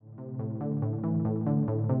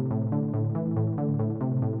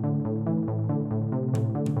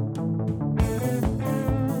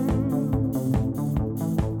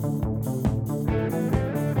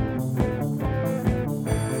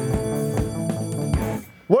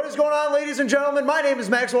What is going on, ladies and gentlemen? My name is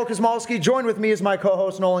Maxwell Kosmalski. Joined with me is my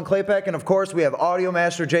co-host Nolan Klapek, and of course we have Audio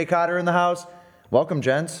Master Jay Cotter in the house. Welcome,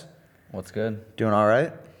 gents. What's good? Doing all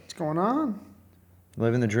right? What's going on?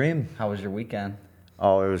 Living the dream. How was your weekend?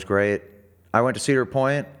 Oh, it was great. I went to Cedar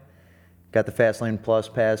Point, got the Fastlane Plus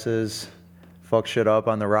passes, fucked shit up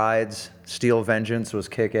on the rides. Steel Vengeance was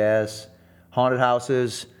kick-ass. Haunted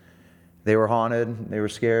houses, they were haunted, they were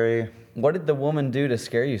scary. What did the woman do to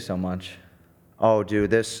scare you so much? Oh,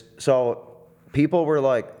 dude, so people were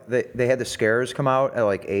like, they had the scares come out at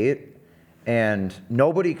like 8, and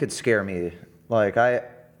nobody could scare me. Like,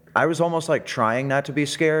 I was almost like trying not to be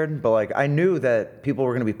scared, but like I knew that people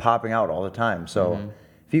were going to be popping out all the time. So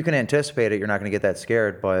if you can anticipate it, you're not going to get that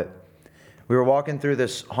scared. But we were walking through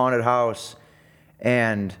this haunted house,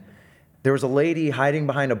 and there was a lady hiding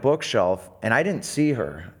behind a bookshelf, and I didn't see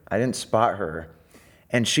her. I didn't spot her.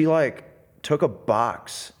 And she like took a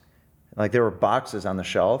box. Like there were boxes on the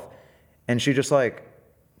shelf, and she just like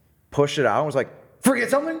pushed it out and was like, "Forget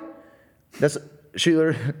something?"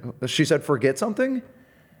 She said, "Forget something?"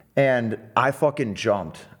 And I fucking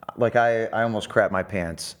jumped. Like I almost crapped my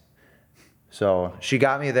pants. So she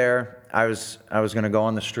got me there. I was gonna go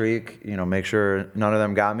on the streak, make sure none of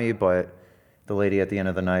them got me, but the lady at the end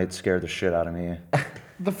of the night scared the shit out of me.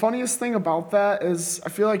 The funniest thing about that is I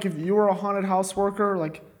feel like if you were a haunted house worker,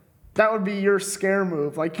 like that would be your scare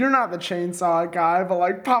move. Like you're not the chainsaw guy, but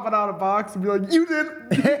like pop it out of a box and be like, "You did."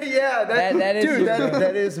 Yeah, that is dude,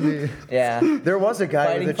 that is me. Yeah. There was a guy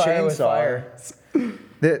Fighting with a fire with chainsaw.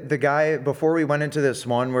 fire. The guy, before we went into this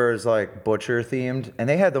one where it was like butcher themed, and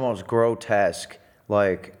they had the most grotesque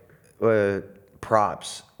like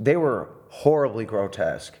props. They were horribly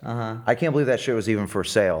grotesque. I can't believe that shit was even for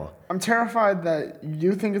sale. I'm terrified that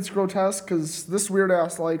you think it's grotesque because this weird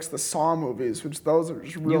ass likes the Saw movies, which those are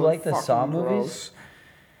just really like the fucking Saw gross. movies?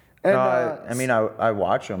 And, I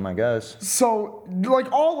watch them, I guess. So like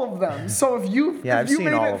all of them. So if you I've seen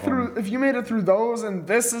made all it of through them. if you made it through those and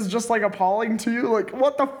this is just like appalling to you, like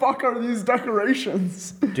what the fuck are these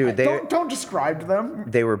decorations? Dude, don't describe them.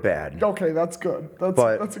 They were bad. Okay, that's good.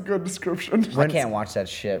 That's a good description. I can't watch that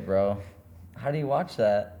shit, bro. How do you watch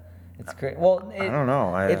that? It's great. Well, I don't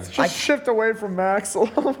know. Just shift away from Max a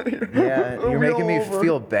little bit. Yeah, you're making me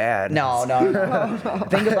feel bad. No.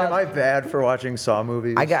 Think Am about. I bad for watching Saw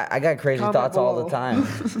movies? I got crazy Comment thoughts all the below. time.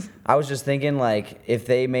 I was just thinking, like, if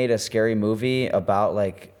they made a scary movie about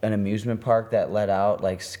like an amusement park that let out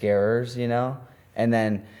like scarers, and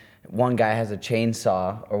then one guy has a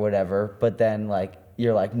chainsaw or whatever, but then like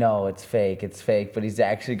you're like, no, it's fake, but he's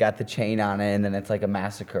actually got the chain on it, and then it's like a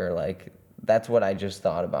massacre, like. That's what I just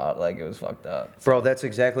thought about. Like, it was fucked up. Bro, that's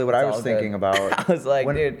exactly what I was all thinking good. about. I was like,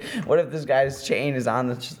 dude, what if this guy's chain is on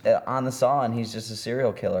the saw and he's just a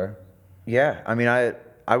serial killer? Yeah, I mean,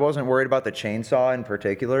 I wasn't worried about the chainsaw in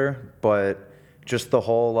particular, but just the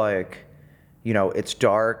whole, like, it's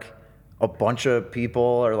dark. A bunch of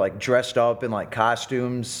people are, like, dressed up in, like,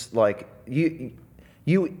 costumes. Like,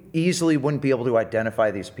 you easily wouldn't be able to identify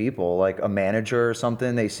these people. Like a manager or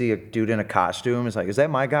something, they see a dude in a costume. It's like, is that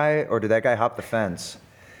my guy or did that guy hop the fence?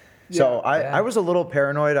 So I was a little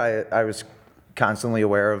paranoid. I was constantly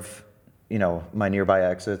aware of, my nearby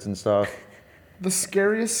exits and stuff. The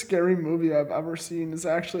scariest scary movie I've ever seen is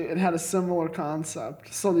actually, it had a similar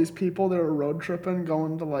concept. So these people, they were road tripping,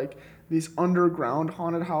 going to like these underground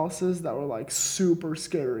haunted houses that were like super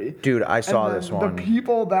scary. Dude, I saw And then this one. The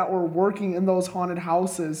people that were working in those haunted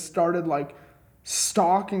houses started like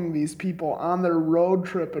stalking these people on their road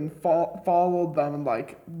trip and followed them. And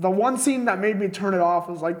like the one scene that made me turn it off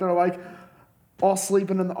was like they're like all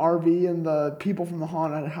sleeping in the RV, and the people from the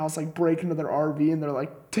haunted house like break into their RV and they're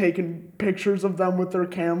like taking pictures of them with their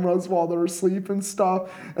cameras while they're asleep and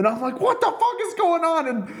stuff. And I'm like, what the fuck is going on?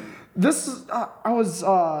 And this is I was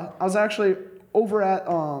actually over at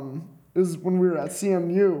it was when we were at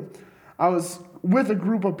CMU. I was with a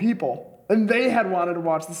group of people, and they had wanted to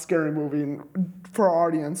watch the scary movie. And for our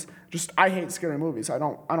audience, I hate scary movies. I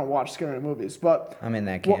don't watch scary movies. But I'm in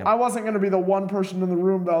that camp. I wasn't gonna be the one person in the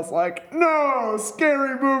room that was like, no,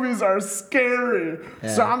 scary movies are scary.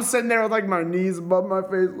 Yeah. So I'm sitting there with like my knees above my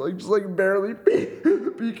face, like just like barely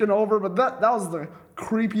peeking over. But that was the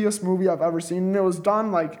creepiest movie I've ever seen, and it was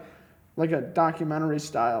done like a documentary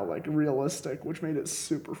style, like realistic, which made it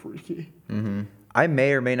super freaky. Mm-hmm. I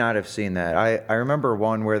may or may not have seen that. I remember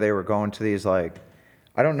one where they were going to these, like,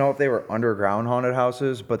 I don't know if they were underground haunted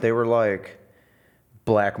houses, but they were like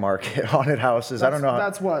black market haunted houses. I don't know.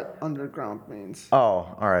 That's what underground means.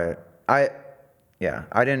 Oh, all right. Yeah,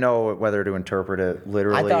 I didn't know whether to interpret it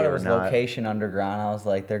literally I thought it or was not. location underground. I was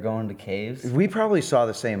like, they're going to caves. We probably saw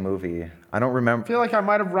the same movie. I don't remember. I feel like I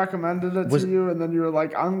might have recommended it Was- to you, and then you were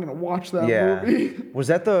like, "I'm gonna watch that Yeah. movie." Was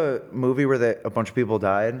that the movie where a bunch of people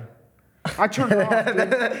died? I turned it off.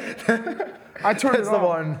 Dude. I turned That's it the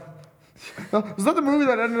off. one. Was that the movie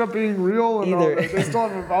that ended up being real? And Either- they still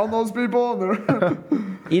haven't found those people, and they're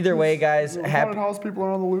Either way, guys, haunted happy, house people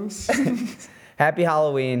are on the loose. happy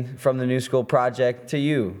Halloween from the New School Project to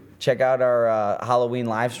you. Check out our Halloween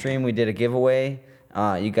live stream. We did a giveaway.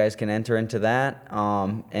 You guys can enter into that.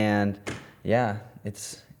 And yeah,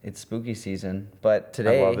 it's spooky season. But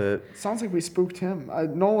today, I love it. Sounds like we spooked him.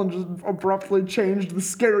 Nolan just abruptly changed the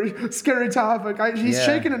scary topic. He's Yeah.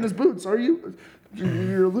 shaking in his boots. Are you?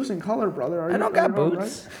 You're losing color, brother. Are I you, don't got are you all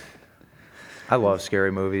boots. right? I love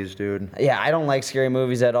scary movies, dude. Yeah, I don't like scary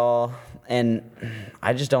movies at all. And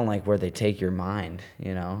I just don't like where they take your mind,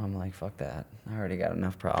 you know? I'm like, fuck that. I already got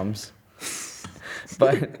enough problems.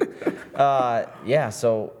 But, yeah,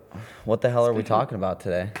 so what the hell are we talking about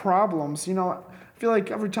today? Problems. You know, I feel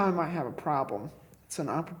like every time I have a problem, it's an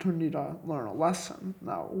opportunity to learn a lesson.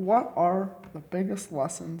 Now, what are the biggest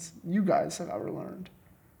lessons you guys have ever learned?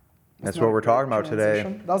 That's Isn't what that we're a great talking about today.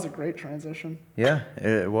 transition? That was a great transition. Yeah,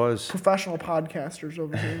 it was. Professional podcasters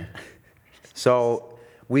over here. So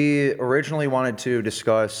we originally wanted to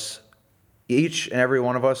discuss, each and every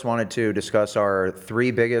one of us wanted to discuss our 3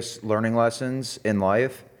 biggest learning lessons in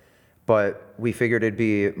life, but we figured it'd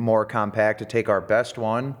be more compact to take our best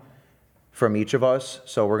one from each of us.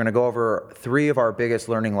 So we're going to go over 3 of our biggest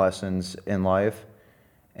learning lessons in life.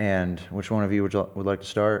 And which one of you would like to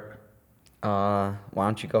start? Why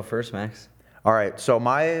don't you go first, Max? All right, so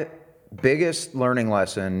my biggest learning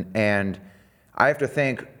lesson, and I have to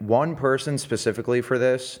thank one person specifically for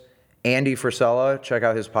this, Andy Frisella. Check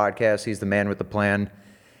out his podcast. He's the man with the plan.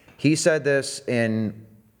 He said this in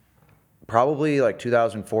probably like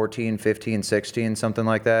 2014, 15, 16, something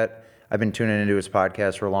like that. I've been tuning into his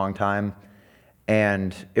podcast for a long time.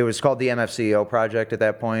 And it was called the MFCEO Project at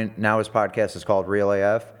that point. Now his podcast is called Real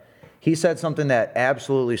AF. He said something that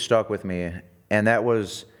absolutely stuck with me, and that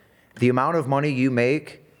was the amount of money you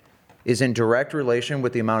make is in direct relation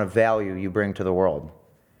with the amount of value you bring to the world.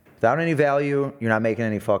 Without any value, you're not making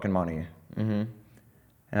any fucking money. Mm-hmm.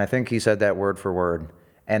 And I think he said that word for word.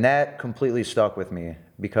 And that completely stuck with me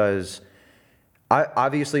because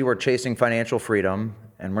obviously we're chasing financial freedom,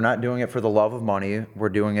 and we're not doing it for the love of money. We're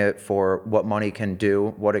doing it for what money can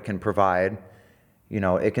do, what it can provide. You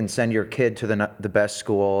know, it can send your kid to the best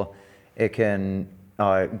school. It can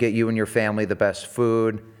get you and your family the best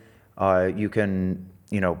food. You can,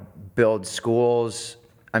 build schools.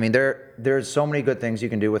 I mean, there's so many good things you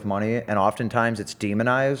can do with money, and oftentimes it's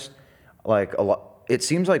demonized. Like it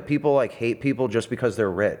seems like people hate people just because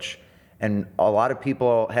they're rich, and a lot of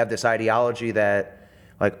people have this ideology that,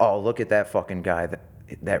 like, oh, look at that fucking guy,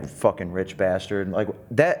 that fucking rich bastard. Like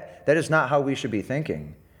that is not how we should be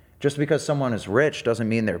thinking. Just because someone is rich doesn't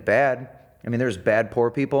mean they're bad. I mean, there's bad poor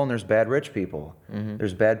people and there's bad rich people. Mm-hmm.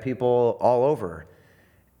 There's bad people all over.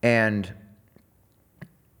 And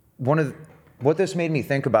what this made me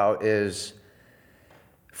think about is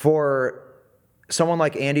for someone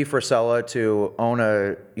like Andy Frisella to own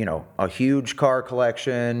a huge car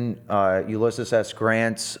collection, Ulysses S.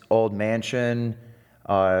 Grant's old mansion,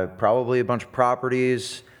 probably a bunch of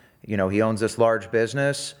properties, he owns this large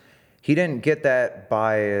business. He didn't get that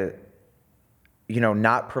by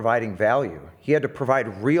not providing value. He had to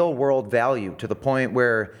provide real world value to the point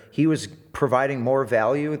where he was providing more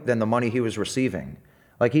value than the money he was receiving.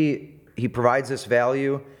 Like he provides this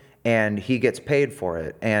value and he gets paid for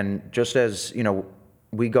it. And just as,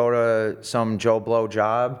 we go to some Joe Blow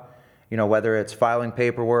job, whether it's filing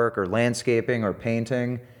paperwork or landscaping or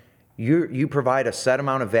painting, you provide a set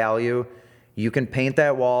amount of value. You can paint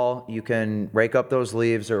that wall, you can rake up those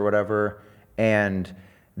leaves or whatever, and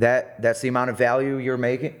that's the amount of value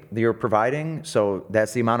you're providing, so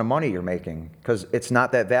that's the amount of money you're making, because it's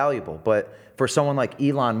not that valuable. But for someone like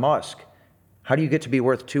Elon Musk, how do you get to be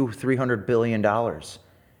worth $200-300 billion?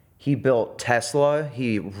 He built Tesla,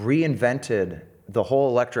 he reinvented the whole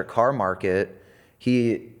electric car market.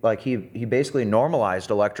 He basically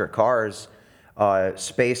normalized electric cars.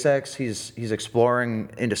 SpaceX, he's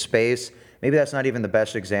exploring into space. Maybe that's not even the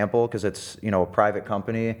best example because it's a private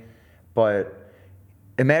company, but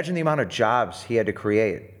imagine the amount of jobs he had to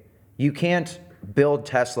create. You can't build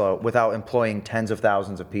Tesla without employing tens of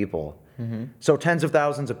thousands of people. Mm-hmm. So tens of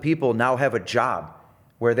thousands of people now have a job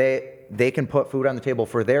where they can put food on the table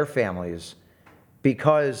for their families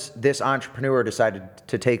because this entrepreneur decided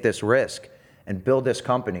to take this risk and build this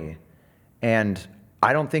company. And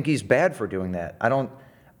I don't think he's bad for doing that. I don't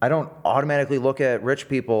automatically look at rich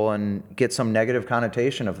people and get some negative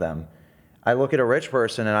connotation of them. I look at a rich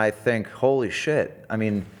person and I think, holy shit. I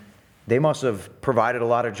mean, they must have provided a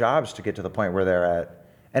lot of jobs to get to the point where they're at.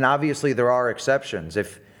 And obviously there are exceptions.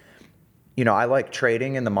 If, I like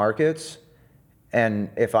trading in the markets, and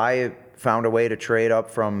if I found a way to trade up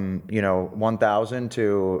from, 1,000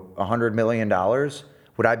 to $100 million,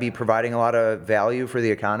 would I be providing a lot of value for the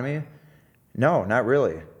economy? No, not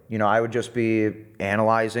really. I would just be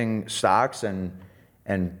analyzing stocks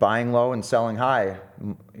and buying low and selling high,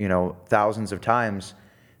 thousands of times.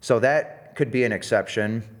 So that could be an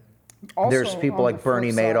exception. There's Also, people on like the flip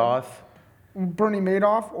Bernie side, Madoff. Bernie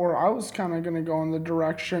Madoff, or I was kind of going to go in the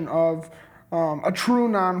direction of a true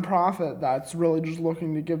nonprofit that's really just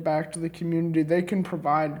looking to give back to the community. They can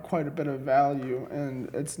provide quite a bit of value,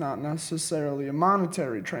 and it's not necessarily a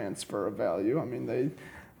monetary transfer of value. I mean,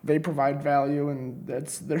 they provide value, and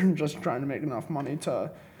they're just trying to make enough money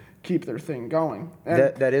to keep their thing going.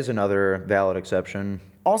 And That is another valid exception.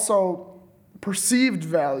 also, perceived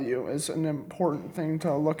value is an important thing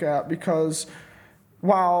to look at, because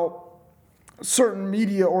while certain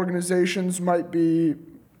media organizations might be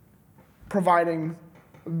providing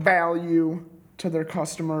value to their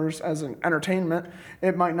customers as an entertainment,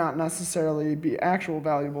 it might not necessarily be actual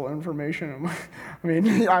valuable information. I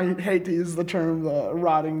mean, I hate to use the term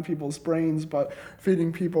rotting people's brains, but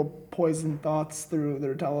feeding people poison thoughts through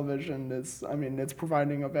their television it's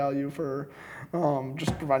providing a value for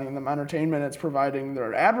just providing them entertainment. It's providing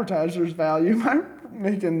their advertisers value by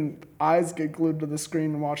making eyes get glued to the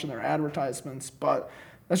screen and watching their advertisements, but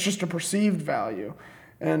that's just a perceived value.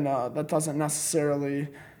 And that doesn't necessarily,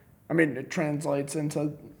 it translates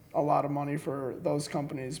into a lot of money for those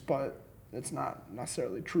companies, but it's not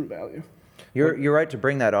necessarily true value. You're right to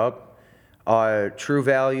bring that up. True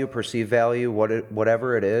value, perceived value,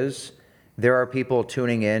 whatever it is, there are people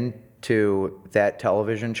tuning in to that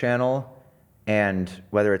television channel, and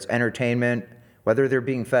whether it's entertainment, whether they're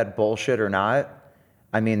being fed bullshit or not,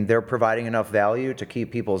 they're providing enough value to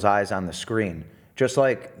keep people's eyes on the screen. Just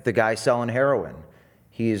like the guy selling heroin.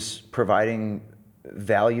 He's providing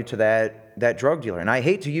value to that drug dealer. And I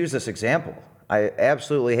hate to use this example. I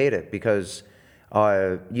absolutely hate it, because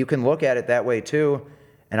you can look at it that way too.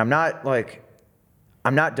 And I'm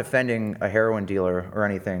not defending a heroin dealer or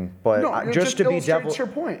anything, but No, just to be your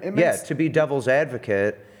point. It makes, to be devil's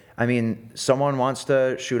advocate. Someone wants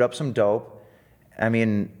to shoot up some dope.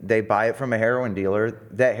 They buy it from a heroin dealer.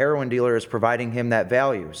 That heroin dealer is providing him that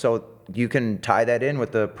value. So you can tie that in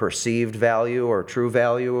with the perceived value or true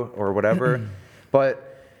value or whatever.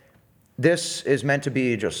 But this is meant to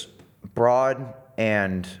be just broad,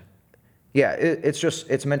 and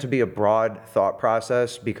it's meant to be a broad thought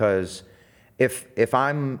process, because if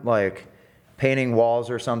I'm like painting walls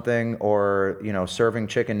or something, or serving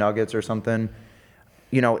chicken nuggets or something,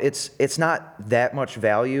 it's not that much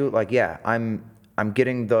value. Like, I'm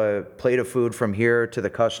getting the plate of food from here to the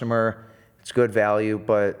customer. It's good value.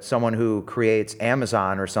 But someone who creates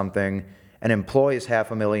Amazon or something and employs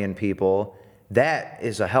 500,000 people, that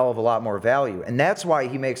is a hell of a lot more value. And that's why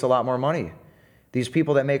he makes a lot more money. These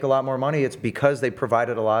people that make a lot more money, it's because they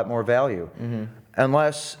provided a lot more value. Mm-hmm.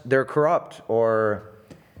 Unless they're corrupt or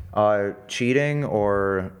cheating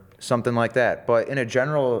or something like that. But in a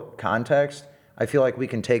general context, I feel like we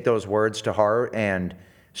can take those words to heart and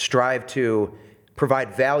strive to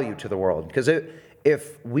provide value to the world. Because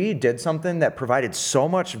if we did something that provided so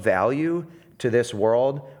much value to this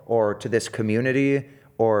world or to this community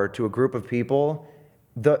or to a group of people,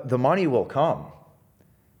 the money will come.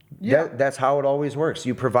 Yeah. That's how it always works.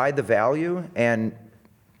 You provide the value and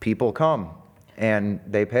people come and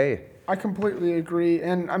they pay. I completely agree.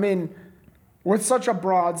 And with such a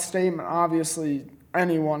broad statement, obviously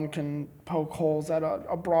anyone can poke holes at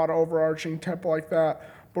a broad overarching tip like that.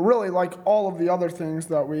 But really, like all of the other things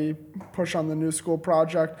that we push on the New School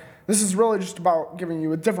Project, this is really just about giving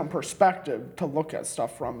you a different perspective to look at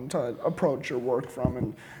stuff from, to approach your work from,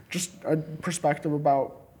 and just a perspective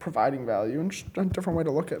about providing value and just a different way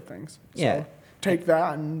to look at things. Yeah. So take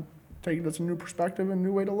that and take it as a new perspective and a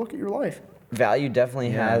new way to look at your life. Value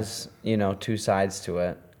definitely has, two sides to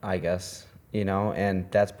it, I guess, and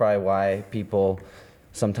that's probably why people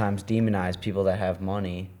sometimes demonize people that have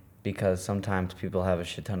money, because sometimes people have a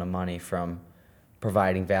shit ton of money from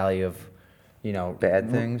providing value of,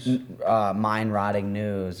 Bad things. mind-rotting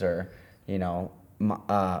news, or,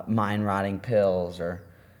 mind-rotting pills, or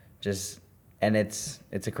just, and it's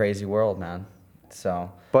a crazy world, man.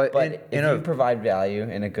 So, But if you provide value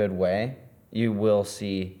in a good way, you will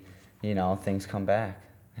see, things come back.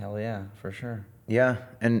 Hell yeah, for sure. Yeah,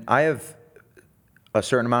 and I have a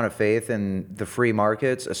certain amount of faith in the free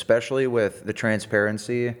markets, especially with the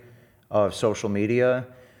transparency of social media.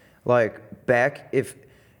 Like back, if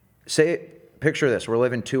say, picture this: we're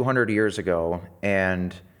living 200 years ago,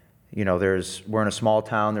 and we're in a small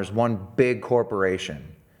town. There's one big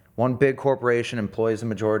corporation. One big corporation employs the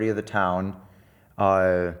majority of the town,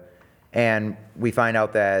 and we find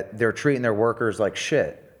out that they're treating their workers like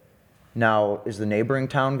shit. Now, is the neighboring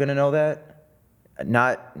town going to know that?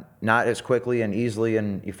 Not as quickly and easily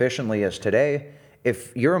and efficiently as today.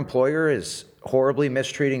 If your employer is horribly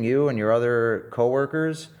mistreating you and your other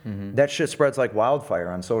coworkers, that shit spreads like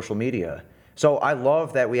wildfire on social media. So I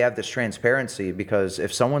love that we have this transparency, because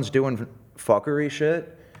if someone's doing fuckery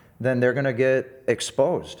shit, then they're gonna get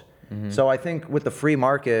exposed. So I think with the free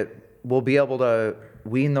market, we'll be able to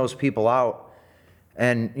wean those people out.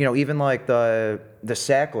 And even like the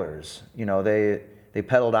Sacklers, they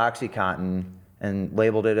peddled OxyContin and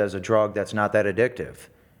labeled it as a drug that's not that addictive.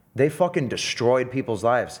 They fucking destroyed people's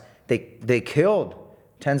lives. They killed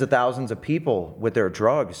tens of thousands of people with their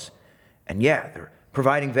drugs. And yeah, they're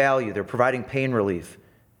providing value, they're providing pain relief.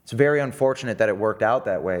 It's very unfortunate that it worked out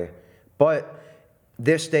that way. But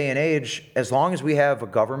this day and age, as long as we have a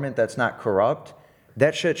government that's not corrupt,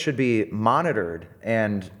 that shit should be monitored.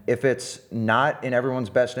 And if it's not in everyone's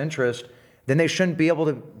best interest, then they shouldn't be able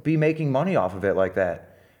to be making money off of it like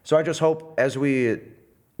that. So I just hope as we,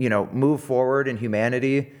 move forward in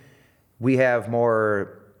humanity, we have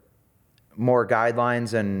more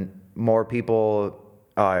guidelines and more people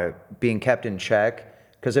being kept in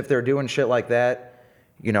check. Because if they're doing shit like that,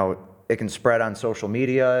 it can spread on social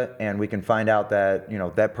media, and we can find out that,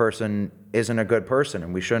 that person isn't a good person,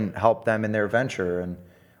 and we shouldn't help them in their venture and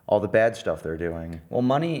all the bad stuff they're doing. Well,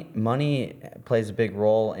 money plays a big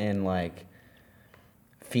role in like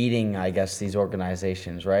feeding, I guess, these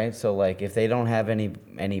organizations, right? So like if they don't have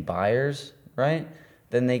any buyers, right,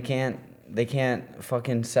 then they can't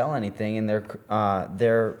fucking sell anything, and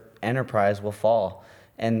their enterprise will fall.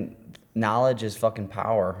 And knowledge is fucking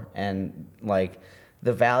power, and like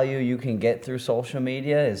the value you can get through social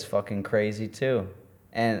media is fucking crazy too.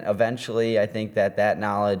 And eventually I think that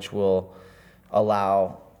knowledge will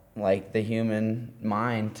allow like the human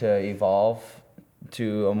mind to evolve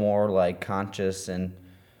to a more like conscious and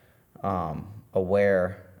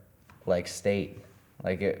aware like state.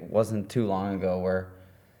 Like it wasn't too long ago where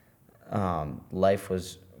life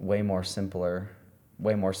was way more simple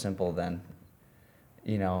than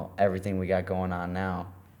everything we got going on now,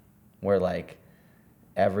 where like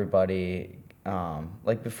everybody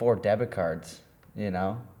like before debit cards,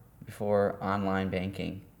 before online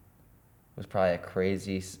banking was probably a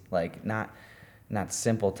crazy, like not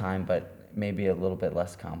simple time, but maybe a little bit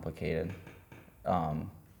less complicated.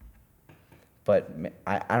 But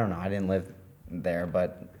I don't know, I didn't live there,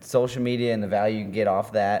 but social media and the value you can get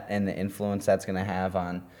off that and the influence that's going to have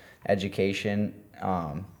on education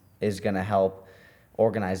is going to help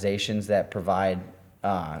organizations that provide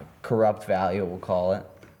corrupt value, we'll call it,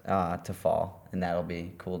 to fall, and that'll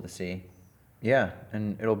be cool to see. Yeah,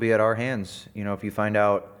 and it'll be at our hands. If you find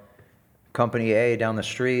out Company A down the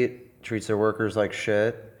street treats their workers like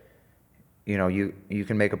shit, you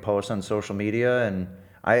can make a post on social media. And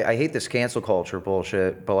I hate this cancel culture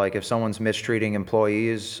bullshit, but like if someone's mistreating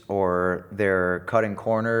employees or they're cutting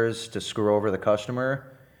corners to screw over the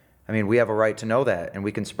customer, I mean, we have a right to know that, and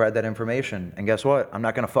we can spread that information. And guess what? I'm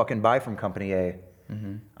not gonna fucking buy from Company A.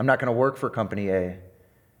 I'm not gonna work for Company A.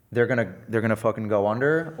 They're gonna fucking go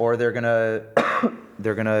under, or they're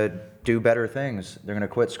gonna do better things. They're gonna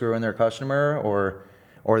quit screwing their customer,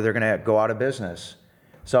 or they're gonna go out of business.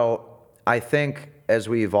 So I think as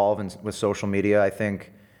we evolve with social media, I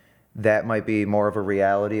think that might be more of a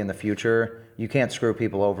reality in the future. You can't screw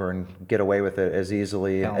people over and get away with it as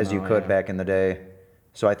easily as you could back in the day.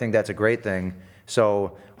 So I think that's a great thing.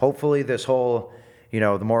 So hopefully this whole, the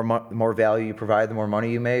more value you provide, the more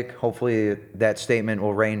money you make, hopefully that statement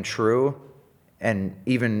will reign true, and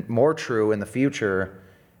even more true in the future,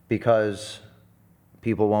 because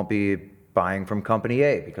people won't be buying from Company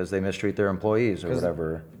A because they mistreat their employees or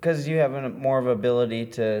whatever. Because you have more of ability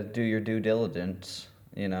to do your due diligence,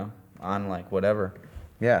 on like whatever.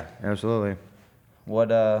 Yeah, absolutely. What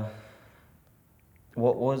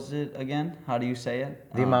was it again? How do you say it?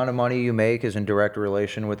 The amount of money you make is in direct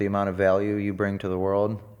relation with the amount of value you bring to the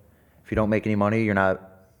world. If you don't make any money,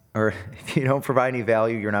 or if you don't provide any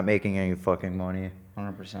value, you're not making any fucking money.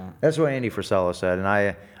 100%. That's what Andy Frisella said, and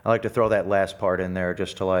I like to throw that last part in there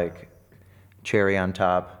just to like cherry on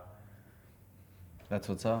top. That's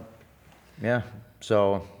what's up. Yeah.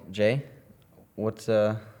 So Jay, what's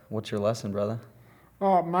your lesson, brother?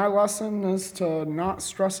 My lesson is to not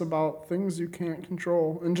stress about things you can't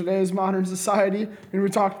control. In today's modern society, and we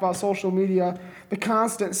talked about social media, the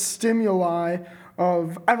constant stimuli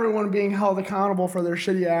of everyone being held accountable for their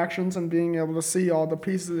shitty actions and being able to see all the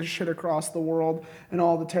pieces of shit across the world and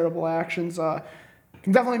all the terrible actions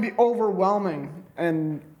can definitely be overwhelming.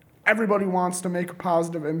 And everybody wants to make a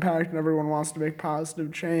positive impact and everyone wants to make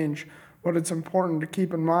positive change. But it's important to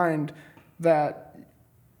keep in mind that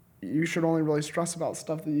you should only really stress about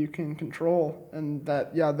stuff that you can control, and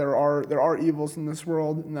that there are evils in this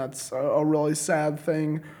world, and that's a really sad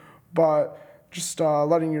thing. But just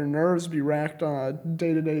letting your nerves be racked on a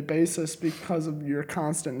day-to-day basis because of your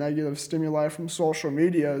constant negative stimuli from social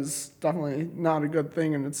media is definitely not a good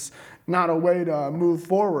thing, and it's not a way to move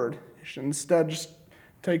forward. You should instead just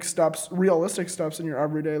take steps, realistic steps in your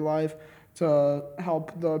everyday life to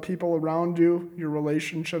help the people around you, your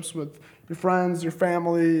relationships with your friends, your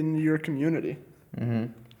family, and your community.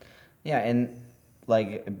 Yeah, and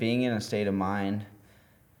like being in a state of mind,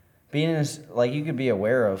 like you could be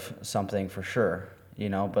aware of something for sure, you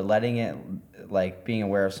know, but letting it, like being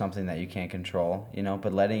aware of something that you can't control, you know,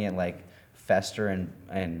 but letting it like fester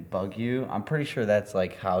and bug you, I'm pretty sure that's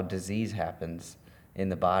like how disease happens in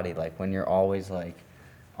the body, like when you're always like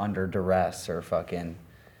under duress or fucking,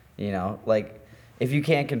 you know, like if you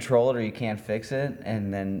can't control it or you can't fix it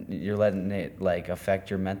and then you're letting it like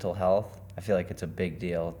affect your mental health, I feel like it's a big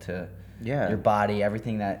deal to your body,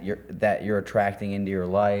 everything that you're attracting into your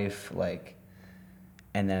life, like,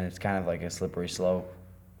 and then it's kind of like a slippery slope.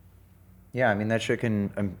 Yeah, I mean that shit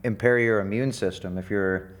can impair your immune system if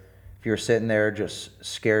you're sitting there just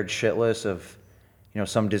scared shitless of, you know,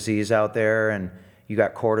 some disease out there, and you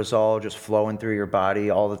got cortisol just flowing through your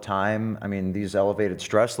body all the time. I mean, these elevated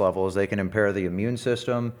stress levels, they can impair the immune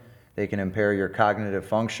system. They can impair your cognitive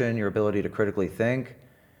function, your ability to critically think.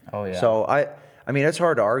 Oh yeah. So I mean, it's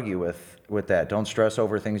hard to argue with that. Don't stress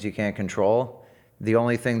over things you can't control. The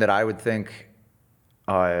only thing that I would think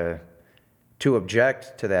to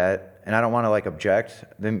object to that, and I don't want to like object,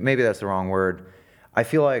 then maybe that's the wrong word. I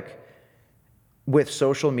feel like with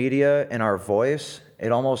social media and our voice,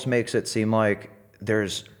 it almost makes it seem like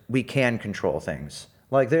we can control things.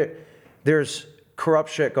 Like there's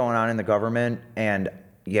corrupt shit going on in the government, and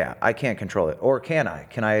yeah, I can't control it. Or can I?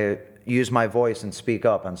 Can I use my voice and speak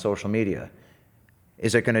up on social media?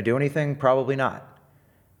 Is it going to do anything? Probably not.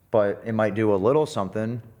 But it might do a little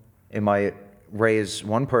something. It might raise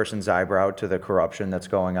one person's eyebrow to the corruption that's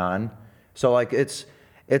going on. So like it's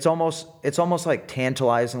almost like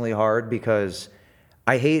tantalizingly hard, because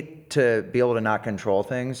I hate to be able to not control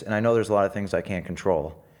things, and I know there's a lot of things I can't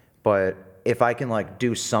control. But if I can like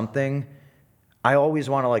do something, I always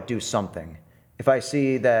want to like do something. If I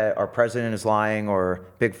see that our president is lying or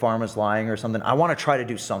Big Pharma's lying or something, I want to try to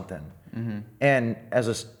do something. Mm-hmm. And as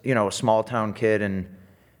a small town kid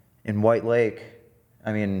in White Lake,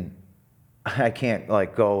 I mean, I can't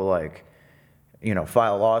like go like,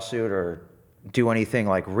 file a lawsuit or do anything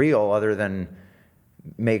like real other than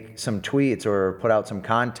make some tweets or put out some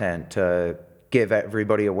content to give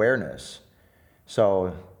everybody awareness.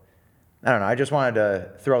 So I don't know. I just wanted to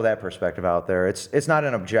throw that perspective out there. It's not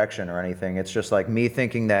an objection or anything. It's just like me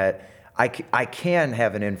thinking that I can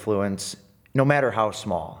have an influence no matter how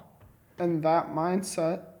small. And that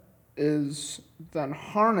mindset is then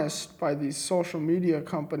harnessed by these social media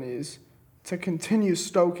companies to continue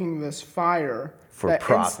stoking this fire that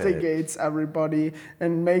profit. Instigates everybody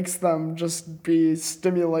and makes them just be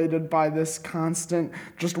stimulated by this constant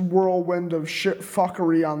just whirlwind of shit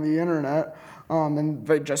fuckery on the internet. And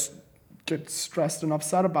they just get stressed and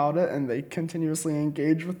upset about it, and they continuously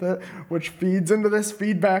engage with it, which feeds into this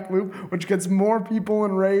feedback loop, which gets more people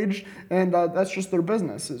enraged, and that's just their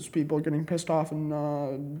business, is people getting pissed off and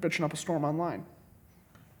bitching up a storm online.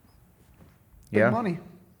 Big money.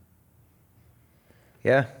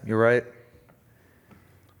 Yeah, you're right.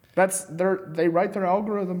 They write their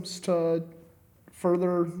algorithms to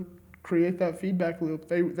further create that feedback loop.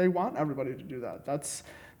 They want everybody to do that. That's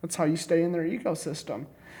how you stay in their ecosystem.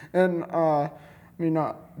 And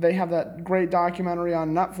they have that great documentary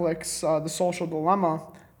on Netflix, The Social Dilemma,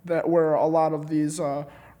 where a lot of these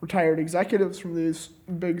retired executives from these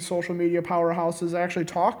big social media powerhouses actually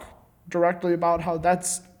talk directly about how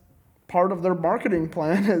that's part of their marketing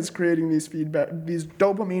plan, is creating these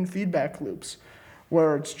dopamine feedback loops,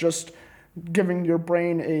 where it's just giving your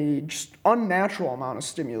brain a just unnatural amount of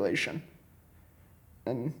stimulation.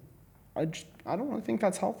 And I don't really think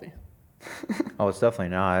that's healthy. Oh, it's definitely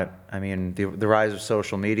not. I mean, the rise of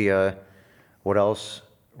social media, what else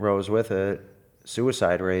rose with it?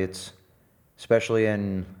 Suicide rates, especially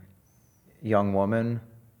in young women.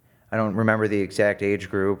 I don't remember the exact age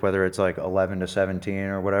group, whether it's like 11 to 17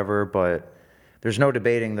 or whatever, but there's no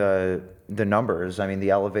debating the numbers. I mean, the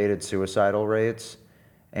elevated suicidal rates,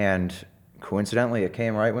 and coincidentally, it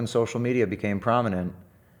came right when social media became prominent.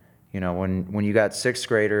 You know, when you got sixth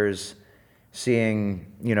graders seeing,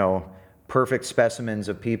 you know, perfect specimens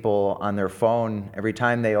of people on their phone every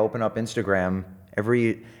time they open up Instagram,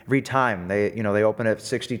 every time they, you know, they open it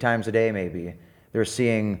 60 times a day maybe, they're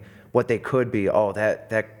seeing what they could be. Oh,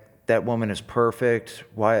 that woman is perfect.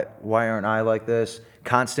 Why aren't I like this?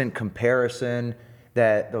 Constant comparison,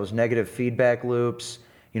 those negative feedback loops,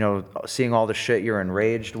 you know, seeing all the shit you're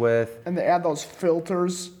enraged with. And they add those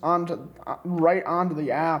filters right onto the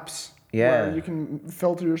apps. Yeah. Where you can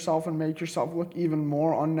filter yourself and make yourself look even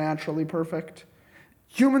more unnaturally perfect.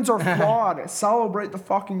 Humans are flawed. Celebrate the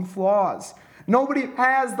fucking flaws. Nobody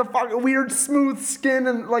has the fucking weird smooth skin,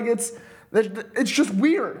 and like it's just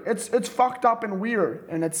weird. It's fucked up and weird,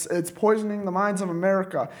 and it's poisoning the minds of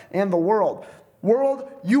America and the world. World,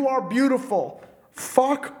 you are beautiful.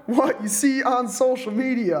 Fuck what you see on social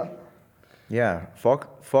media. Yeah,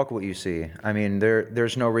 fuck what you see. I mean,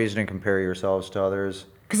 there's no reason to compare yourselves to others.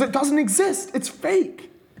 Because it doesn't exist. It's fake.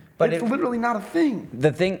 But it's literally not a thing.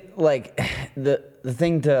 The thing, like, the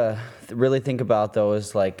thing to really think about, though,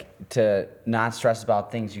 is, like, to not stress about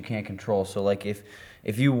things you can't control. So, like, if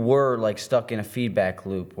you were, like, stuck in a feedback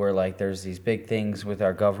loop where, like, there's these big things with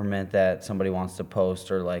our government that somebody wants to post,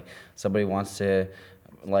 or, like, somebody wants to,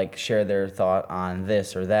 like, share their thought on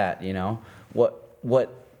this or that, you know?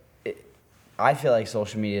 I feel like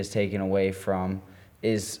social media is taken away from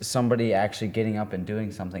is somebody actually getting up and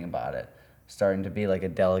doing something about it, starting to be like a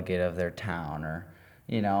delegate of their town, or,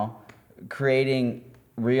 you know, creating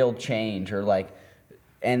real change, or like,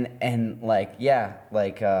 and like, yeah,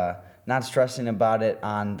 like, not stressing about it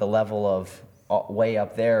on the level of way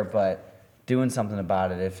up there, but doing something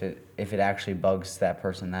about it if it actually bugs that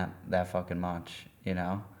person that fucking much, you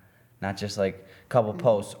know? Not just like a couple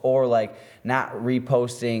posts, or like not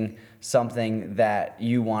reposting something that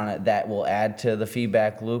you want that will add to the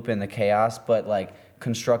feedback loop and the chaos, but like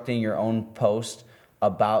constructing your own post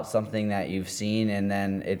about something that you've seen, and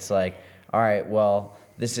then it's like, all right, well,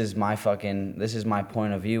 this is my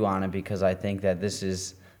point of view on it because I think that this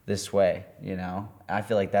is this way, you know? I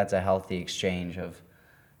feel like that's a healthy exchange of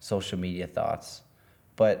social media thoughts.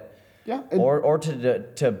 But Yeah. or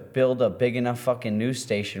to build a big enough fucking news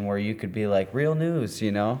station where you could be like, real news,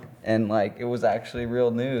 you know? And like it was actually real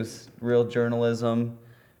news, real journalism.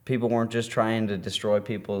 People weren't just trying to destroy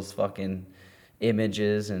people's fucking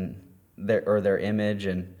images and their image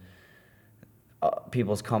and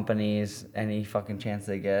people's companies any fucking chance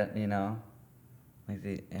they get, you know? Like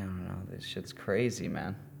I don't know, this shit's crazy,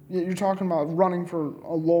 man. You're talking about running for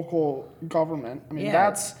a local government. I mean, Yeah,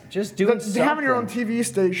 that's just doing having your own something. TV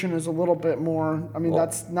station is a little bit more. I mean,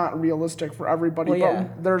 that's not realistic for everybody. Well, yeah.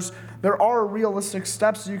 But there are realistic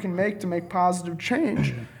steps you can make to make positive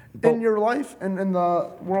change in your life and in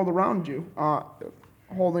the world around you.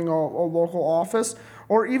 Holding a local office,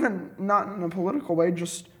 or even not in a political way,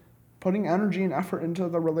 just putting energy and effort into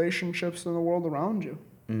the relationships in the world around you.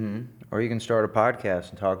 Mm-hmm. Or you can start a podcast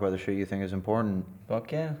and talk about the shit you think is important.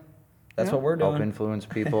 Fuck yeah. That's Yeah. what we're doing. Help influence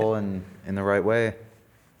people in the right way.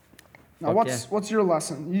 Now, Fuck what's your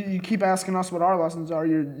lesson? You keep asking us what our lessons are.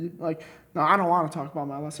 You like, no, I don't want to talk about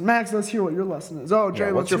my lesson. Max, let's hear what your lesson is. Oh, Jay, Yeah,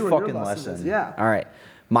 let's what's your hear what fucking your lesson is. lesson? Yeah. All right.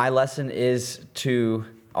 My lesson is to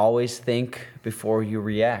always think before you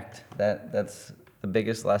react. That's the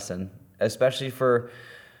biggest lesson, especially for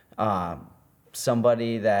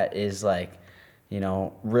somebody that is like, you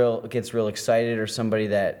know, gets real excited, or somebody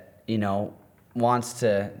that, you know, wants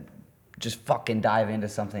to just fucking dive into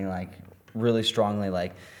something like really strongly.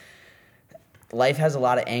 Like, life has a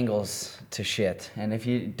lot of angles to shit, and if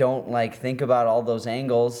you don't like think about all those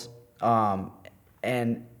angles,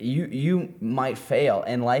 and you might fail,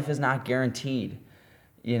 and life is not guaranteed,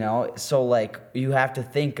 you know. So like you have to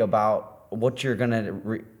think about what you're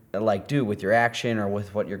gonna like do with your action or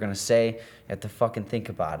with what you're gonna say. You have to fucking think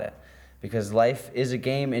about it, because life is a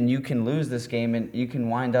game, and you can lose this game, and you can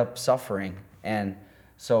wind up suffering, and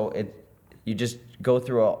so you just go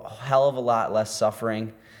through a hell of a lot less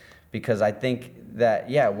suffering. Because I think that,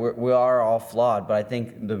 yeah, we are all flawed, but I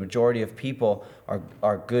think the majority of people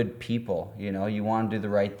are good people. You know, you want to do the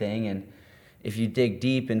right thing, and if you dig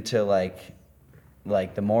deep into like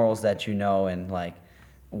the morals that you know, and like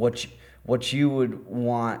what you would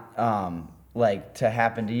want like to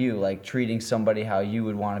happen to you, like treating somebody how you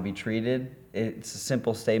would want to be treated. It's a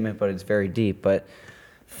simple statement, but it's very deep. But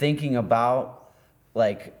thinking about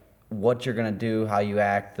like what you're gonna do, how you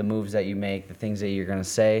act, the moves that you make, the things that you're gonna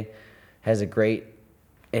say, has a great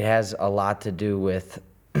it has a lot to do with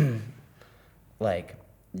like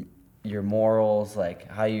your morals, like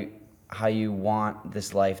how you want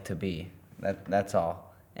this life to be. That's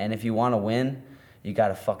all. And if you want to win, you got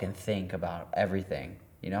to fucking think about everything,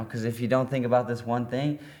 you know? Because if you don't think about this one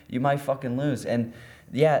thing, you might fucking lose. And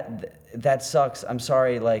yeah, that sucks. I'm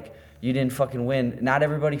sorry, like, you didn't fucking win. Not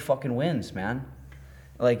everybody fucking wins, man.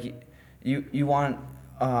 Like, you want,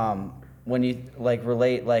 when you, like,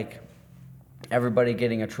 relate, like, everybody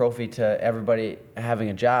getting a trophy to everybody having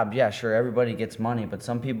a job, yeah, sure, everybody gets money, but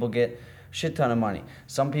some people get shit ton of money.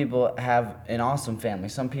 Some people have an awesome family.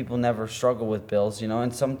 Some people never struggle with bills, you know,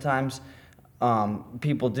 and sometimes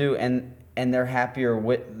people do, and they're happier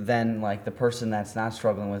than like the person that's not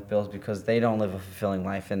struggling with bills because they don't live a fulfilling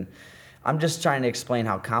life. And I'm just trying to explain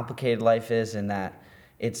how complicated life is, and that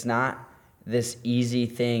it's not this easy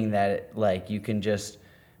thing that like you can just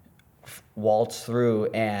waltz through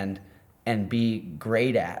and be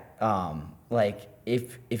great at. Like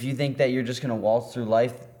if you think that you're just gonna waltz through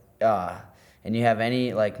life and you have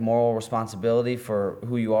any like moral responsibility for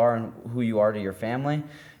who you are and who you are to your family,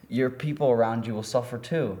 your people around you will suffer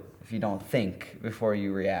too if you don't think before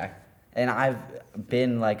you react. And I've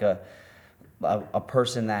been like a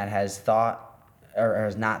person that has thought or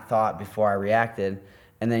has not thought before I reacted,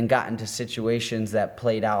 and then got into situations that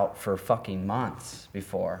played out for fucking months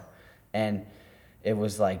before. And it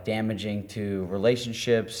was like damaging to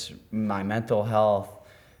relationships, my mental health,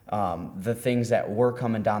 the things that were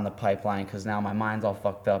coming down the pipeline, because now my mind's all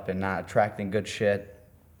fucked up and not attracting good shit.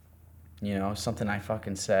 You know, something I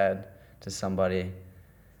fucking said to somebody,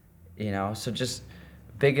 you know. So just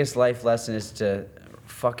biggest life lesson is to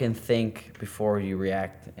fucking think before you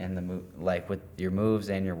react, and like with your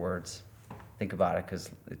moves and your words. Think about it,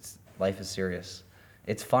 because life is serious.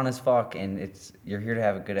 It's fun as fuck, and you're here to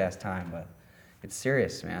have a good ass time, but it's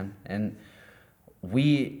serious, man. And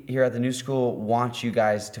we here at the New School want you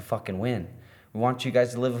guys to fucking win. We want you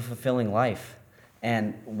guys to live a fulfilling life,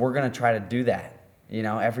 and we're gonna try to do that, you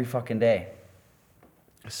know, every fucking day.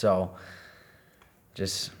 So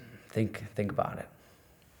just think about it.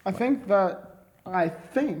 I think that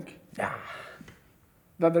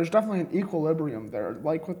there's definitely an equilibrium there,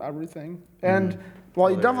 like with everything. And while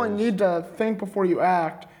you definitely need to think before you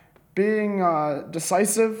act, being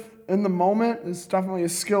decisive in the moment is definitely a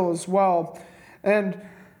skill as well. And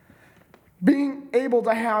being able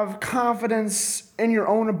to have confidence in your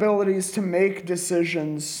own abilities to make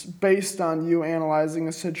decisions based on you analyzing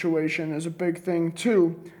a situation is a big thing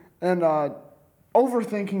too. And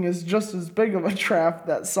overthinking is just as big of a trap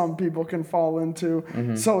that some people can fall into.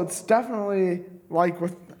 Mm-hmm. So it's definitely, like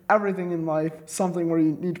with everything in life, something where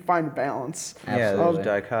you need to find a balance. Yeah, there's a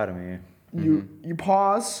dichotomy. You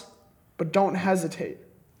pause, but don't hesitate.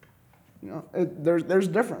 You know, there's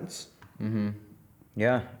difference. Mm-hmm.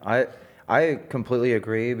 Yeah, I completely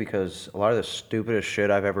agree, because a lot of the stupidest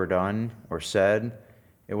shit I've ever done or said,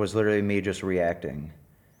 it was literally me just reacting.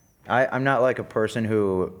 I'm not like a person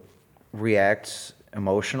who reacts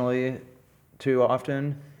emotionally too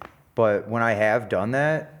often, but when I have done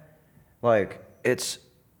that, like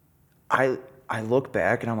I look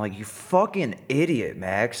back and I'm like, you fucking idiot,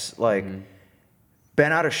 Max. Like,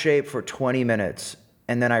 been out of shape for 20 minutes,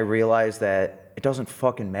 and then I realized that it doesn't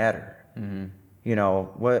fucking matter. Mm-hmm. You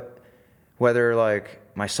know, whether like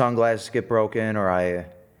my sunglasses get broken, or I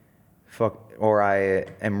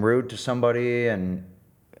am rude to somebody and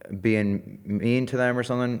being mean to them or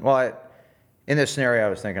something. Well, in this scenario, I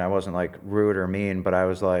was thinking I wasn't like rude or mean, but I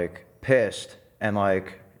was like pissed, and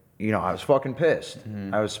like, you know, I was fucking pissed.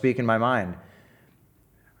 Mm-hmm. I was speaking my mind.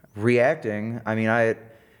 Reacting, I mean,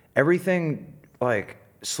 everything, like,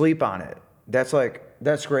 sleep on it.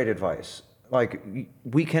 That's great advice. Like,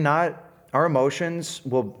 our emotions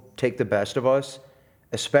will take the best of us,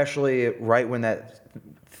 especially right when that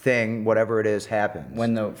thing, whatever it is, happens.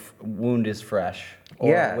 When the wound is fresh.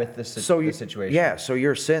 Or with the situation. Yeah, so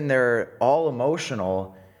you're sitting there all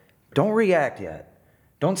emotional. Don't react yet.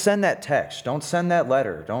 Don't send that text. Don't send that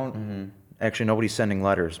letter. Actually, nobody's sending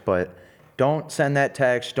letters, but don't send that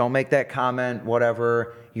text. Don't make that comment,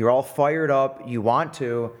 whatever. You're all fired up. You want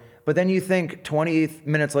to, but then you think 20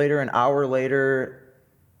 minutes later, an hour later,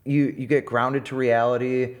 you get grounded to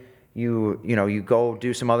reality. You go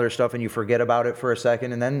do some other stuff and you forget about it for a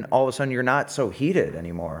second, and then all of a sudden you're not so heated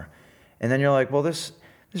anymore. And then you're like, well, this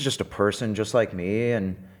is just a person just like me,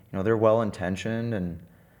 and they're well-intentioned, and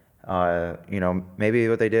maybe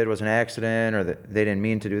what they did was an accident, or that they didn't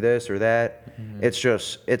mean to do this or that.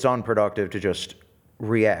 Mm-hmm. It's unproductive to just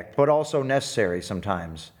react, but also necessary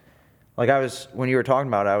sometimes. Like when you were talking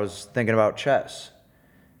about it, I was thinking about chess.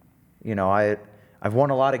 I I've won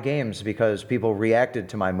a lot of games because people reacted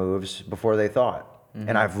to my moves before they thought.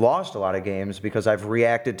 And I've lost a lot of games because I've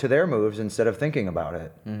reacted to their moves instead of thinking about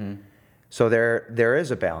it. So there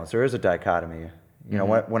is a balance. There is a dichotomy. You know,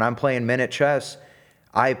 when I'm playing minute chess,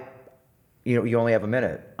 you only have a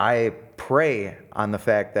minute. I prey on the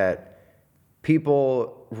fact that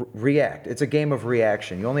people react. It's a game of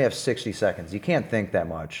reaction. You only have 60 seconds. You can't think that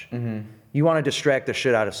much. You want to distract the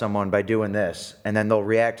shit out of someone by doing this, and then they'll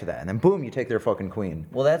react to that, and then boom, you take their fucking queen.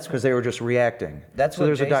 Well, that's because they were just reacting. That's so what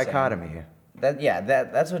there's Jay's a dichotomy.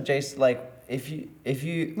 That's what Jason, like, if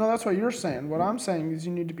you No, that's what you're saying. What I'm saying is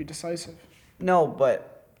you need to be decisive. no, but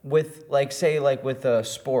with like say like with a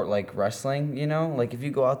sport like wrestling, you know, like if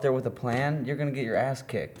you go out there with a plan, you're gonna get your ass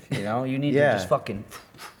kicked. You know, you need Yeah. to just fucking.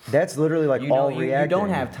 That's literally like You know, all you reacting. don't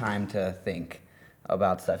have time to think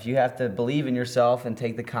about stuff. You have to believe in yourself and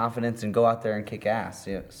take the confidence and go out there and kick ass.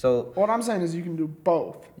 Yeah. So What I'm saying is you can do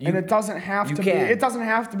both, and it doesn't have you to can. be. It doesn't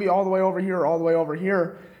have to be all the way over here or all the way over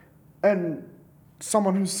here. And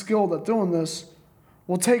someone who's skilled at doing this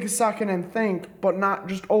will take a second and think, but not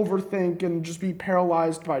just overthink and just be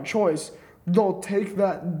paralyzed by choice. They'll take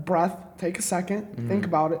that breath, take a second, think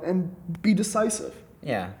about it, and be decisive.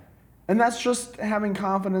 yeah, And that's just having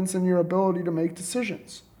confidence in your ability to make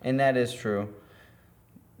decisions. and that is true.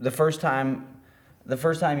 The first time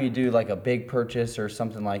you do like a big purchase or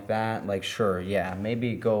something like that, like sure, yeah,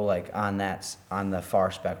 maybe go like on the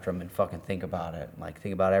far spectrum and fucking think about it, like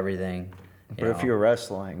think about everything. But if you're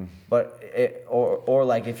wrestling, or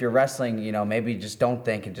like if you're wrestling, you know, maybe just don't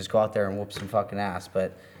think and just go out there and whoop some fucking ass.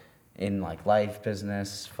 But in like life,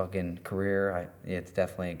 business, fucking career, it's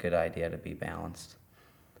definitely a good idea to be balanced.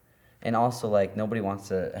 And also, like, nobody wants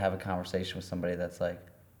to have a conversation with somebody that's like,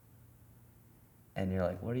 and you're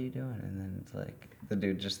like, what are you doing? And then it's like the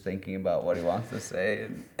dude just thinking about what he wants to say,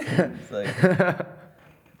 and it's like,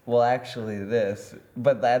 well, actually, this.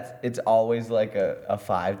 But it's always like a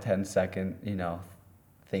 5-10 second, you know,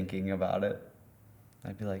 thinking about it.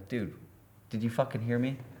 I'd be like, dude, did you fucking hear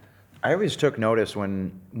me? I always took notice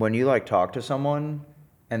when you like talk to someone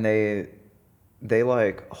and they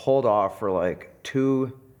like hold off for like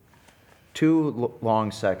two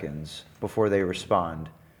long seconds before they respond.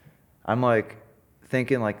 I'm like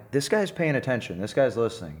thinking like, this guy's paying attention. This guy's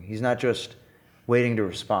listening. He's not just waiting to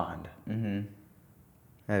respond. Mm-hmm.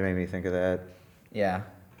 That made me think of that. Yeah.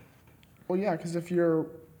 Well, yeah, because if you're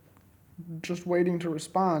just waiting to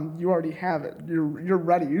respond, you already have it. You're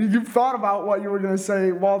ready. You've thought about what you were going to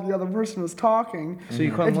say while the other person was talking. So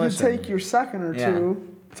you couldn't if listen. you take your second or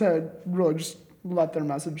two to really just let their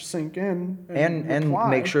message sink in And reply.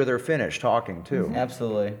 make sure they're finished talking too.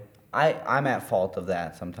 Absolutely. I'm at fault of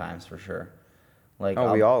that sometimes for sure. Like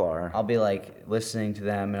We all are. I'll be like listening to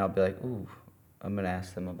them and I'll be like, ooh, I'm gonna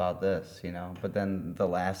ask them about this, you know. But then the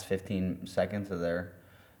last 15 seconds of their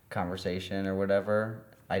conversation or whatever,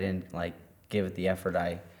 I didn't like give it the effort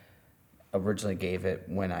I originally gave it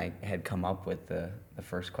when I had come up with the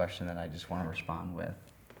first question that I just want to respond with.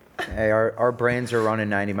 Hey, our brains are running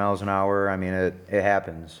 90 miles an hour. I mean, it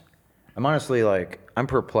happens. I'm honestly like, I'm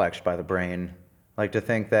perplexed by the brain. Like to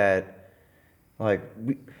think that, like,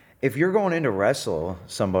 if you're going in to wrestle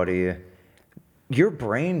somebody, your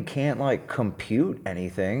brain can't like compute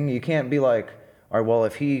anything. You can't be like, all right, well,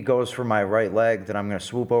 if he goes for my right leg, then I'm going to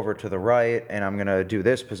swoop over to the right and I'm going to do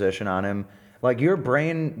this position on him. Like your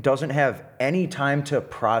brain doesn't have any time to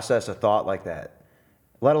process a thought like that.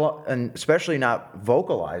 Let alone, and especially not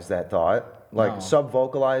vocalize that thought, like No.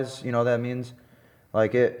 sub-vocalize, you know what that means?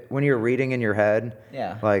 Like when you're reading in your head,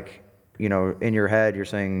 Yeah. like, you know, in your head, you're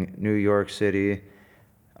saying New York City,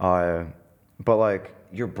 but like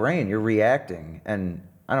your brain, you're reacting. And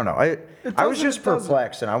I don't know, I was just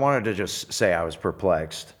perplexed and I wanted to just say I was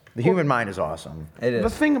perplexed. The human mind is awesome. It is. The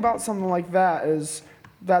thing about something like that is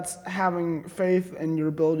that's having faith in your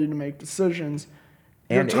ability to make decisions.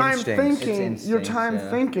 And instincts. It's Your instincts, time yeah.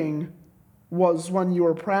 thinking was when you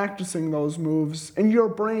were practicing those moves, and your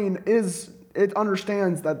brain it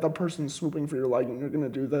understands that the person's swooping for your leg and you're going to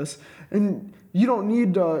do this, and you don't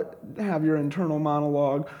need to have your internal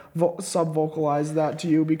monologue sub-vocalize that to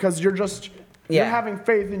you because you're Yeah. having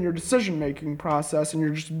faith in your decision-making process and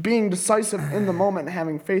you're just being decisive in the moment and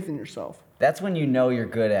having faith in yourself. That's when you know you're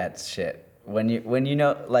good at shit. When you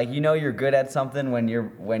know, like, you know you're good at something when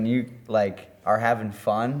you like are having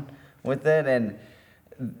fun with it. And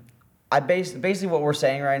basically what we're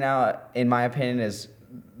saying right now, in my opinion, is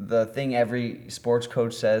the thing every sports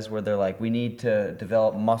coach says where they're like, we need to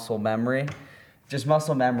develop muscle memory. Just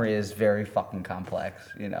muscle memory is very fucking complex,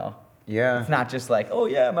 you know? Yeah. It's not just like, oh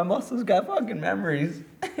yeah, my muscles got fucking memories.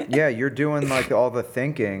 Yeah, you're doing like all the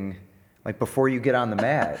thinking, like before you get on the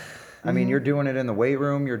mat. I mean, you're doing it in the weight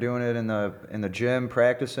room, you're doing it in the gym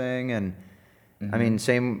practicing, and I mean,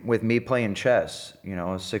 same with me playing chess. You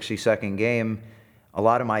know, a 60-second game. A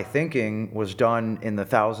lot of my thinking was done in the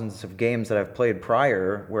thousands of games that I've played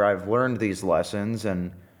prior, where I've learned these lessons,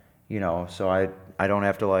 and you know, so I don't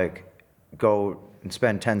have to like go and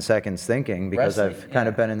spend 10 seconds thinking because Wrestling, I've kind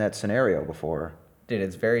of yeah. been in that scenario before. Dude,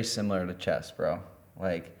 it's very similar to chess, bro.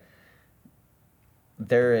 Like,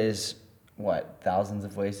 there is, what, thousands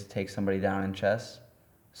of ways to take somebody down in chess?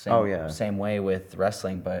 Same, Oh, yeah. Same way with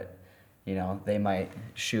wrestling, but, you know, they might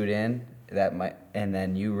shoot in, and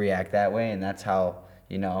then you react that way, and that's how,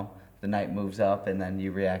 you know, the knight moves up, and then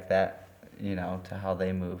you react that, you know, to how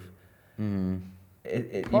they move.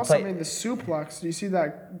 Plus, I mean, the suplex. Do you see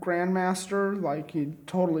that Grandmaster? Like, he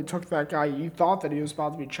totally took that guy. You thought that he was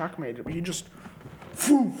about to be checkmated, but he just,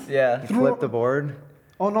 phew, Yeah. Flip the board.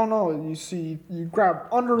 Oh, no. You see, you grab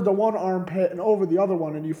under the one armpit and over the other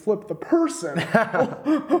one, and you flip the person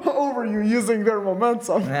over you using their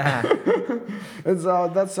momentum. It's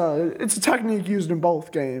a technique used in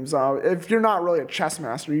both games. If you're not really a chess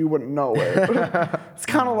master, you wouldn't know it. It's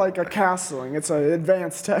kind of like a castling. It's an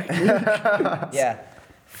advanced technique. Yeah.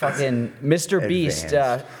 Fucking Mr. Beast.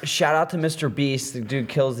 Shout out to Mr. Beast. The dude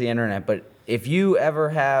kills the internet. But if you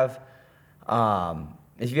ever have,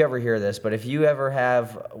 if you ever hear this, but if you ever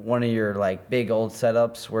have one of your like big old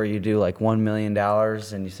setups where you do like $1 million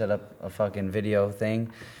and you set up a fucking video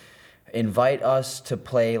thing, invite us to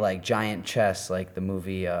play like giant chess, like the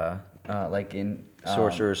movie, like in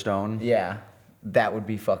Sorcerer's Stone. Yeah, that would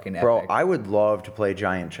be fucking epic. Bro, I would love to play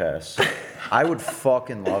giant chess. I would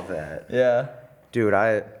fucking love that. Yeah. Dude,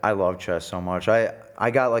 I love chess so much.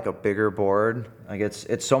 I got like a bigger board. Like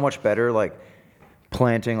it's so much better like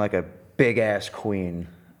planting like a big ass queen,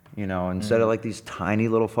 you know, instead of like these tiny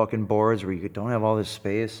little fucking boards where you don't have all this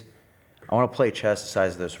space. I want to play chess the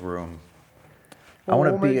size of this room. I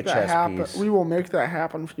want to be a chess piece. We will make that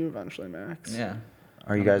happen for you eventually, Max. Yeah.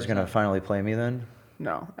 Are you guys gonna finally play me then?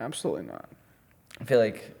 No, absolutely not. I feel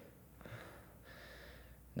like.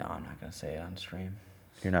 No, I'm not gonna say it on stream.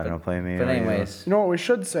 You're not gonna play me. But are you? anyways, You know what we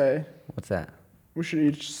should say? what's that? We should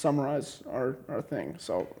each summarize our thing.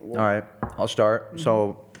 So All right, I'll start.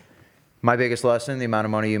 So, my biggest lesson: the amount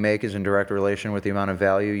of money you make is in direct relation with the amount of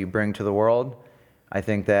value you bring to the world. I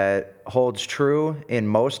think that holds true in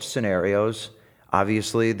most scenarios.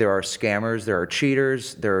 Obviously, there are scammers, there are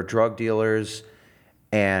cheaters, there are drug dealers,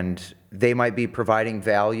 and they might be providing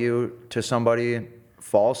value to somebody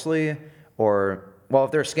falsely, or, well,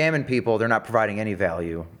 if they're scamming people, they're not providing any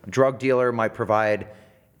value. A drug dealer might provide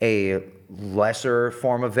a lesser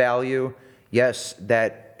form of value. Yes,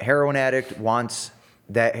 that heroin addict wants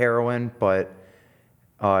that heroin, but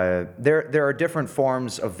there are different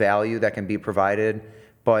forms of value that can be provided,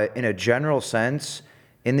 but in a general sense,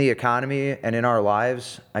 in the economy and in our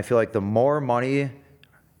lives, I feel like the more money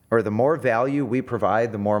or the more value we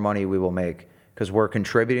provide, the more money we will make because we're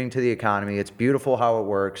contributing to the economy. It's beautiful how it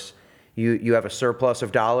works. You have a surplus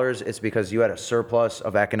of dollars, it's because you had a surplus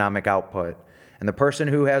of economic output. And the person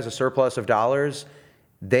who has a surplus of dollars,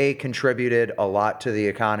 they contributed a lot to the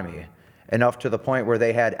economy, enough to the point where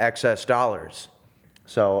they had excess dollars.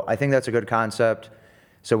 So I think that's a good concept.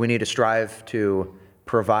 So we need to strive to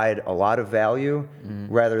provide a lot of value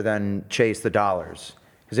rather than chase the dollars.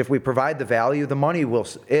 Because if we provide the value, the money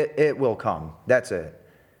it will come. That's it.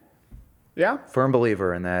 yeah, Firm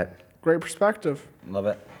believer in that. great perspective. Love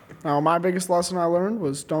it. Now, my biggest lesson I learned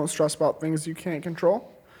was don't stress about things you can't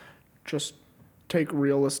control. Just take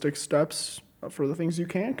realistic steps for the things you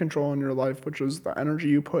can control in your life, which is the energy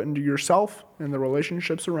you put into yourself and the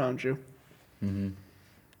relationships around you. I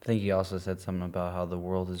think you also said something about how the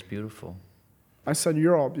world is beautiful. I said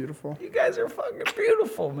you're all beautiful. You guys are fucking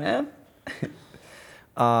beautiful, man.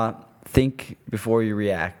 Think before you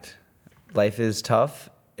react. Life is tough.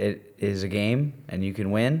 It is a game, and you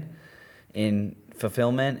can win in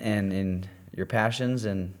fulfillment and in your passions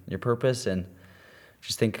and your purpose. And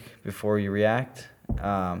just think before you react,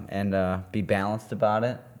 and be balanced about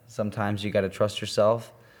it. Sometimes you got to trust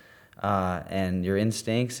yourself and your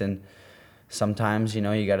instincts, and sometimes you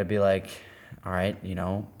got to be like, all right,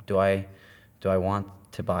 do I want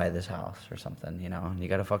to buy this house or something? And you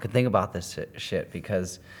got to fucking think about this shit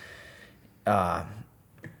because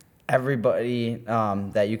everybody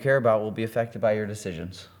that you care about will be affected by your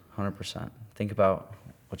decisions. 100%. Think about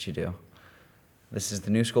what you do. This is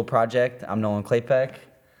the New School Project. I'm Nolan Klapek.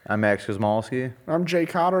 I'm Max Kosmalski. I'm Jay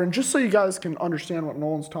Cotter, and just so you guys can understand what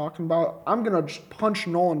Nolan's talking about, I'm going to just punch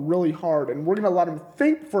Nolan really hard, and we're going to let him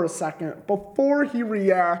think for a second before he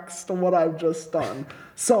reacts to what I've just done.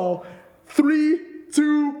 So, 3,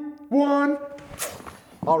 2, 1.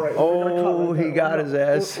 All right. we're gonna cut Oh, right he there. got his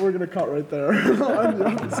ass. We're gonna cut right there. End the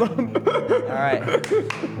episode. All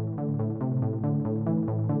right.